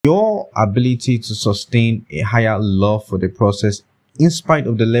Your ability to sustain a higher love for the process in spite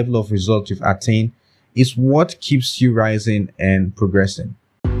of the level of results you've attained is what keeps you rising and progressing.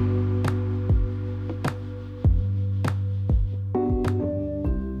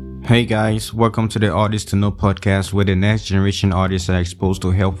 Hey guys, welcome to the Artists to Know podcast, where the next generation artists are exposed to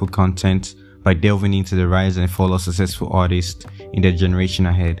helpful content by delving into the rise and fall of successful artists in the generation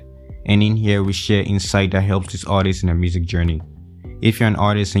ahead. And in here we share insight that helps these artists in their music journey. If you're an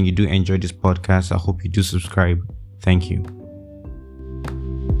artist and you do enjoy this podcast, I hope you do subscribe. Thank you.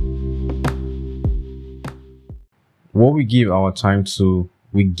 What we give our time to,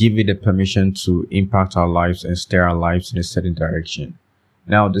 we give it the permission to impact our lives and steer our lives in a certain direction.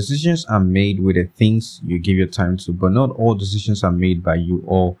 Now, decisions are made with the things you give your time to, but not all decisions are made by you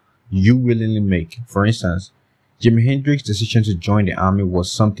or you willingly make. For instance, Jimi Hendrix's decision to join the army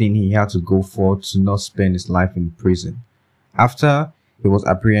was something he had to go for to not spend his life in prison. After he was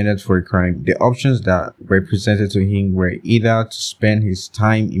apprehended for a crime, the options that were presented to him were either to spend his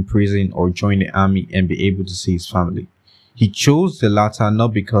time in prison or join the army and be able to see his family. He chose the latter not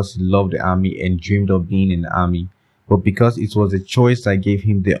because he loved the army and dreamed of being in the army, but because it was a choice that gave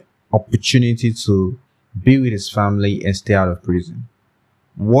him the opportunity to be with his family and stay out of prison.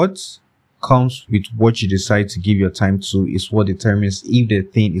 What comes with what you decide to give your time to is what determines if the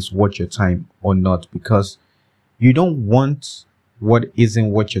thing is worth your time or not, because you don't want what isn't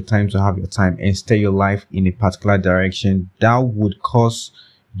worth your time to have your time and steer your life in a particular direction that would cause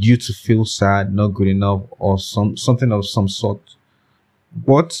you to feel sad, not good enough, or something of some sort.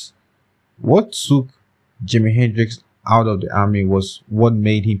 But what took Jimi Hendrix out of the army was what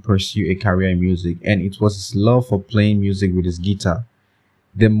made him pursue a career in music, and it was his love for playing music with his guitar.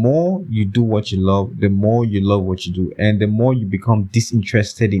 The more you do what you love, the more you love what you do, and the more you become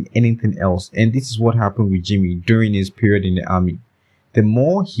disinterested in anything else. And this is what happened with Jimmy during his period in the army. The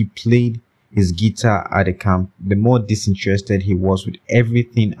more he played his guitar at the camp, the more disinterested he was with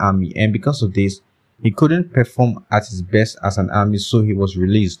everything army, and because of this, he couldn't perform at his best as an army, so he was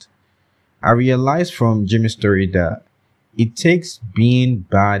released. I realized from Jimmy's story that it takes being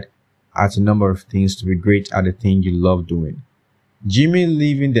bad at a number of things to be great at the thing you love doing. Jimmy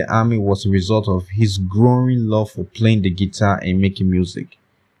leaving the army was a result of his growing love for playing the guitar and making music.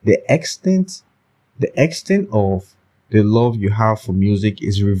 The extent of the love you have for music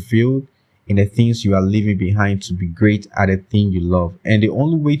is revealed in the things you are leaving behind to be great at the thing you love. And the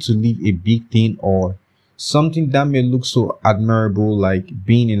only way to leave a big thing or something that may look so admirable like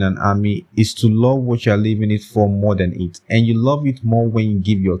being in an army is to love what you are leaving it for more than it. And you love it more when you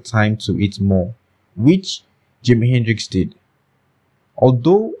give your time to it more, which Jimi Hendrix did.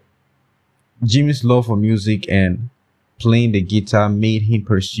 Although Jimmy's love for music and playing the guitar made him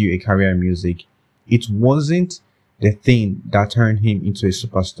pursue a career in music, it wasn't the thing that turned him into a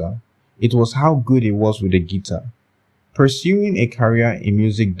superstar. It was how good he was with the guitar. Pursuing a career in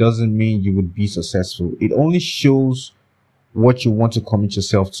music doesn't mean you would be successful. It only shows what you want to commit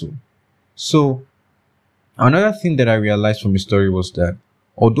yourself to. So, another thing that I realized from his story was that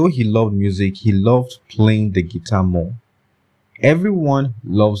although he loved music, he loved playing the guitar more. Everyone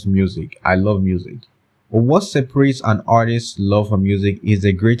loves music. I love music. But what separates an artist's love for music is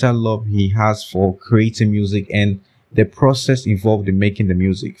the greater love he has for creating music and the process involved in making the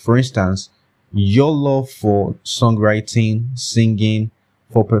music. For instance, your love for songwriting, singing,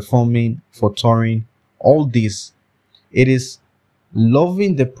 for performing, for touring, all this, it is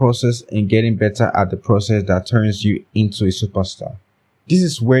loving the process and getting better at the process that turns you into a superstar. This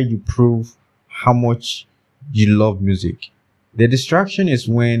is where you prove how much you love music. The distraction is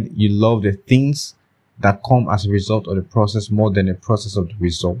when you love the things that come as a result of the process more than the process of the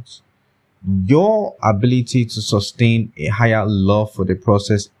results. Your ability to sustain a higher love for the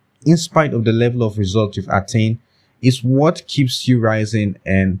process in spite of the level of results you've attained is what keeps you rising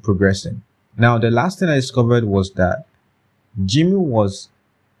and progressing. Now, the last thing I discovered was that Jimmy was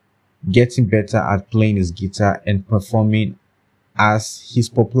getting better at playing his guitar and performing as his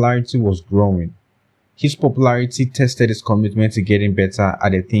popularity was growing. His popularity tested his commitment to getting better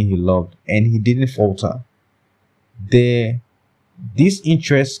at the thing he loved, and he didn't falter. This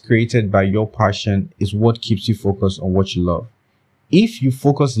interest created by your passion is what keeps you focused on what you love. If you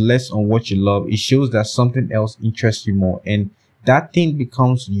focus less on what you love, it shows that something else interests you more, and that thing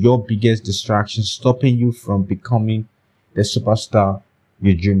becomes your biggest distraction, stopping you from becoming the superstar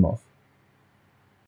you dream of.